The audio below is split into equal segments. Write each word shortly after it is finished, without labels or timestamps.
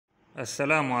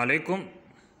Assalamu alaikum.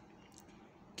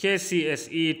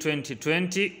 Kcse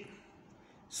 2020.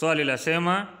 Swali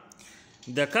lasema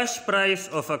the cash price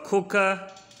of a cooker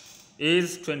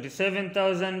is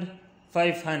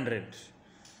 27,500.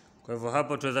 Kwa hivyo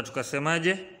hapo tuweza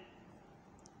tukasemaje?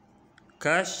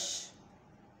 Cash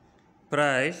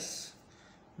price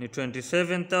ni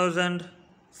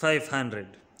 27,500.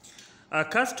 A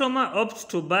customer opts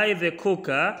to buy the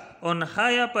cooker on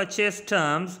higher purchase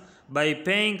terms by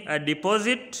paying a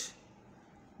deposit.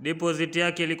 Deposit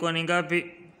yake ilikuwa ni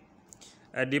ngapi?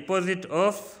 A deposit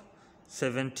of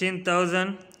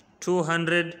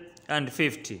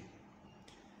 17,250.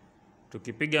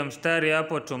 Tukipiga mstari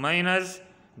hapo to minus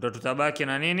ndo tutabaki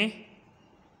na nini?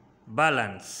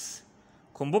 Balance.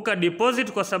 Kumbuka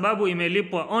deposit kwa sababu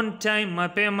imelipwa on time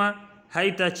mapema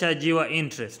haitachajiwa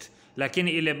interest.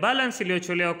 Lakini ile balance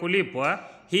iliyocholewa kulipwa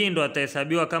hii ndo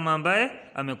atahesabiwa kama ambaye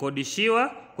amekodishiwa,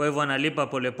 kwa hivyo analipa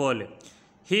polepole.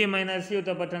 Hii minus hii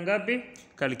utapata ngapi?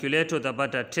 Calculator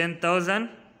utapata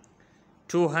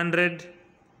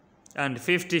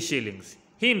 10,250 shillings.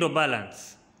 Hii ndo balance.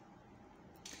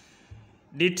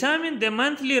 Determine the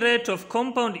monthly rate of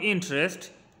compound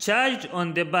interest charged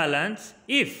on the balance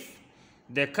if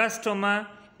the customer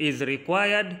is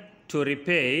required to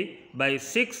repay by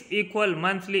 6 equal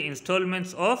monthly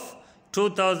installments of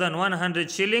 2,100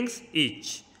 shillings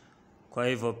each. Kwa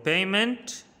hivyo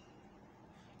payment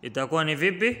itakuwa ni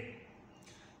vipi?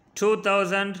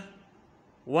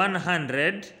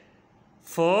 2,100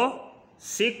 for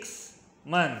 6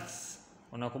 months.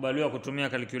 Unakubaliwa kutumia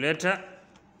calculator.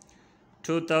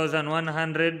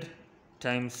 2,100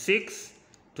 times 6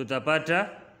 tutapata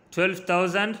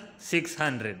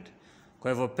 12,600.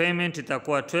 Kwa hivyo payment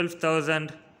itakuwa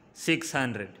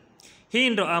 12,600. Hii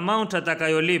ndo amount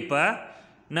atakayolipa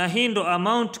na hii ndo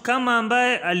amount kama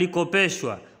ambaye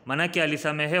alikopeshwa. Manake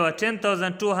alisamehewa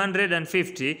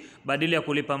 10,250 badala ya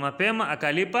kulipa mapema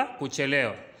akalipa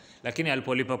kuchelewa. Lakini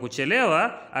alipolipa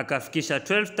kuchelewa akafikisha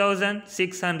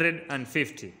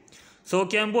 12,650. So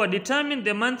ukiambiwa determine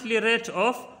the monthly rate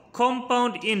of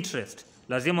compound interest,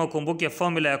 lazima ukumbuke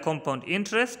formula ya compound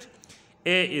interest.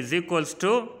 A is equals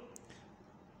to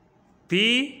P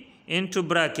into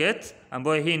brackets,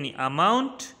 ambayo hii ni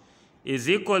amount, is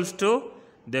equals to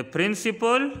the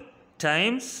principal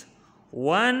times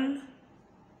 1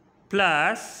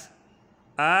 plus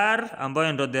R,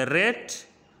 ambayo ndo the rate,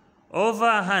 over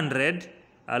 100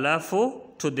 alafu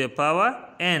to the power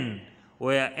n,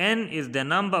 where n is the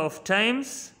number of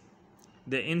times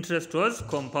the interest was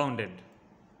compounded.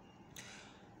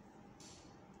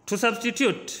 To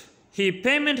substitute, hii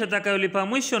payment atakayolipa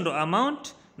mwisho ndo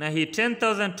amount na hii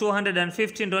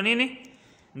 10,250 ndo nini?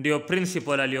 Ndio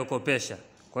principal aliyokopesha.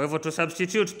 Kwa hivyo to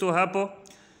substitute tu hapo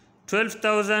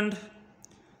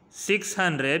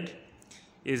 12,600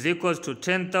 is equals to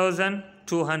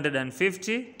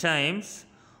 10,250 times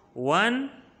 1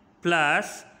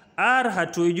 plus R,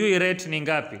 hatuijui rate ni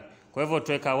ngapi. Kwa hivyo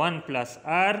tuweka 1 plus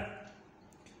R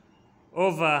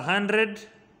over 100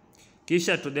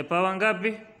 kisha to the power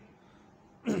ngapi?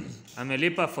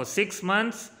 Amelipa for 6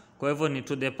 months, kwa hivyo ni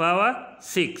to the power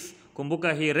 6.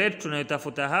 Kumbuka hii rate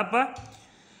tunayotafuta hapa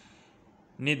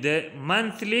ni the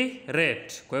monthly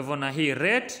rate. Kwa hivyo na hii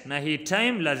rate na hii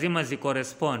time lazima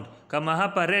zicorrespond. Kama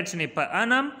hapa rate ni per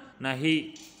annum na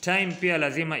hii time pia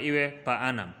lazima iwe per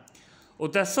annum.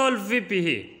 Utasolve vipi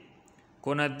hii?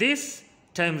 Kuna this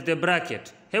times the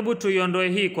bracket. Hebu tuiondoe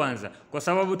hii kwanza, kwa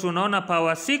sababu tunaona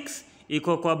power 6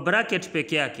 iko kwa bracket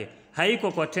peke yake,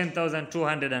 haiko kwa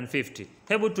 10,250.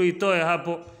 Hebu tuitoe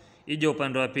hapo ije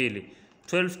upande wa pili.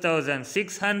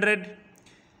 12,600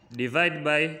 divide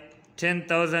by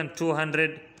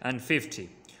 10,250.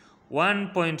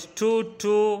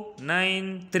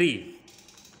 1.2293.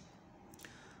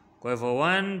 Kwa hivyo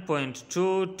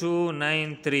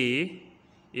 1.2293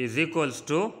 is equals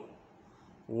to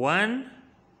 1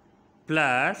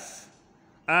 plus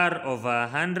R over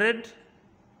 100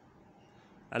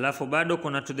 alafu bado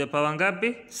kuna to the power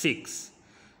ngapi? 6.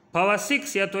 Power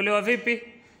 6 yatolewa vipi?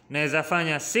 Naweza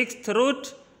fanya 6th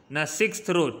root na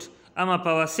 6th root. Ama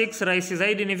power 6 rahisi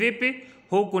zaidi ni vipi?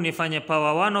 Huku nifanye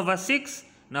power 1 over 6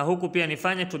 na huku pia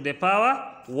nifanye to the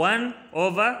power 1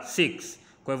 over 6.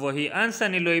 Kwa hivyo hii answer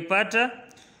nilioipata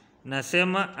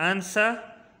nasema answer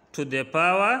to the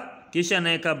power, kisha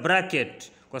naeka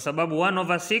bracket kwa sababu 1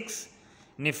 over 6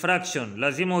 ni fraction,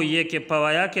 lazima uiweke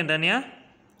power yake ndani ya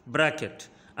bracket.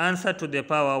 Answer to the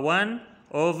power 1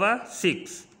 over 6,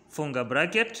 funga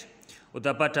bracket,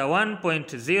 utapata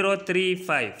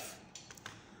 1.035.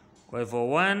 Kwa hivyo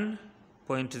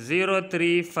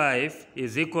 1.035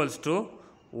 is equals to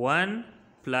 1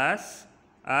 plus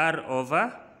R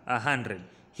over 100.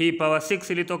 Hii power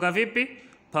 6 ilitoka vipi?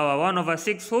 Power 1 over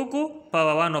 6 huku,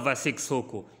 power 1 over 6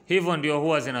 huku. Hivyo ndio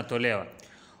huwa zinatolewa.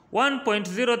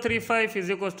 1.035 is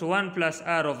equals to 1 plus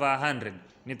r over 100.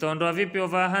 Nitaondoa vipi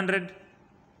over 100?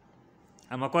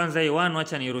 Ama kwanza hii 1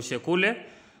 wacha nirushe kule.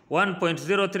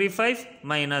 1.035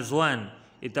 minus 1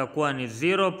 itakuwa ni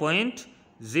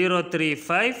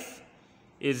 0.035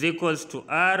 is equals to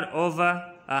r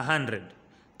over 100.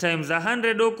 Times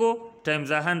 100 huku, times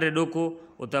 100 huku,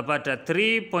 utapata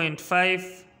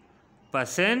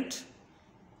 3.5%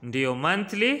 ndio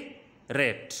monthly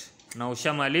rate. Na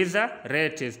ushamaliza,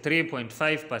 rate is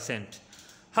 3.5%.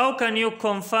 How can you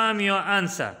confirm your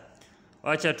answer?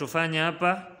 Wacha tufanye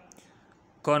hapa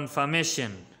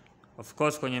confirmation. Of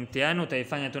course kwenye mtihani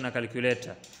utaifanya tu na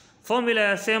calculator. Formula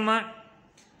yasema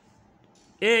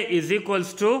A is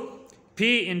equals to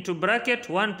P into bracket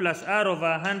 1 plus R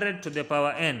over 100 to the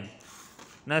power n.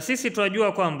 Na sisi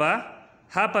tunajua kwamba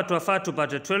hapa tuwafaa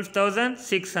tupate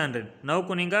 12,600. Na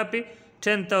huku ni ngapi?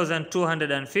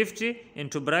 10,250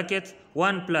 into bracket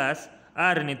 1 plus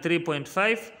R ni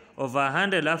 3.5 over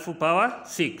 100 alafu power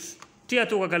 6. Tia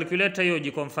tu kwa calculator hiyo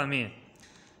ujikonfirmie.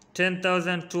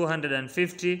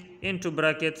 10,250 into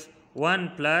brackets 1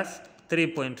 plus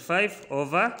 3.5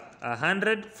 over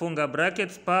 100 funga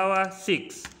brackets power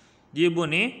 6. Jibu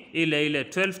ni ile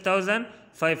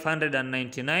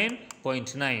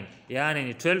 12,599.9. Yaani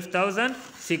ni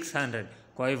 12,600.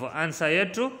 Kwa hivyo answer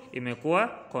yetu imekuwa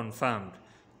confirmed.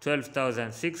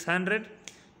 12,600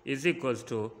 is equals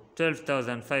to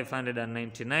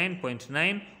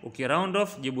 12,599.9. Ukiround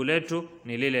off jibu letu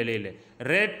ni lile.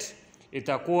 Rate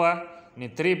itakuwa ni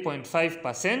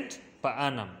 3.5% per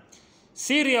annum.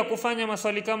 Siri ya kufanya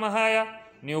maswali kama haya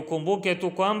ni ukumbuke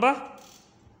tu kwamba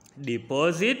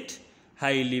deposit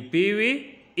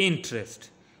hailipiwi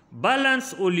interest.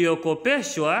 Balance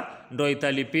uliokopeshwa ndo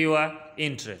italipiwa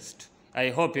interest.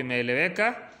 I hope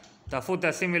imeeleweka.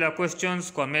 Tafuta similar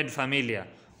questions kwa Med Familia.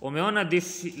 Umeona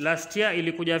this last year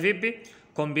ilikuja vipi?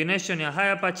 Combination ya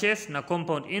hire purchase na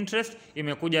compound interest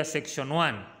imekuja section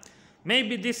 1.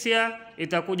 Maybe this year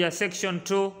itakuja section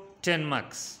 2 10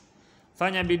 marks.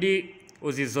 Fanya bidii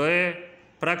uzizoee,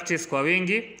 practice kwa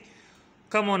wingi.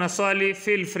 Kama una swali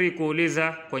feel free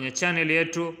kuuliza kwenye channel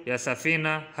yetu ya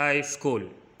Safina High School.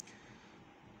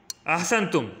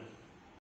 Ahsantum.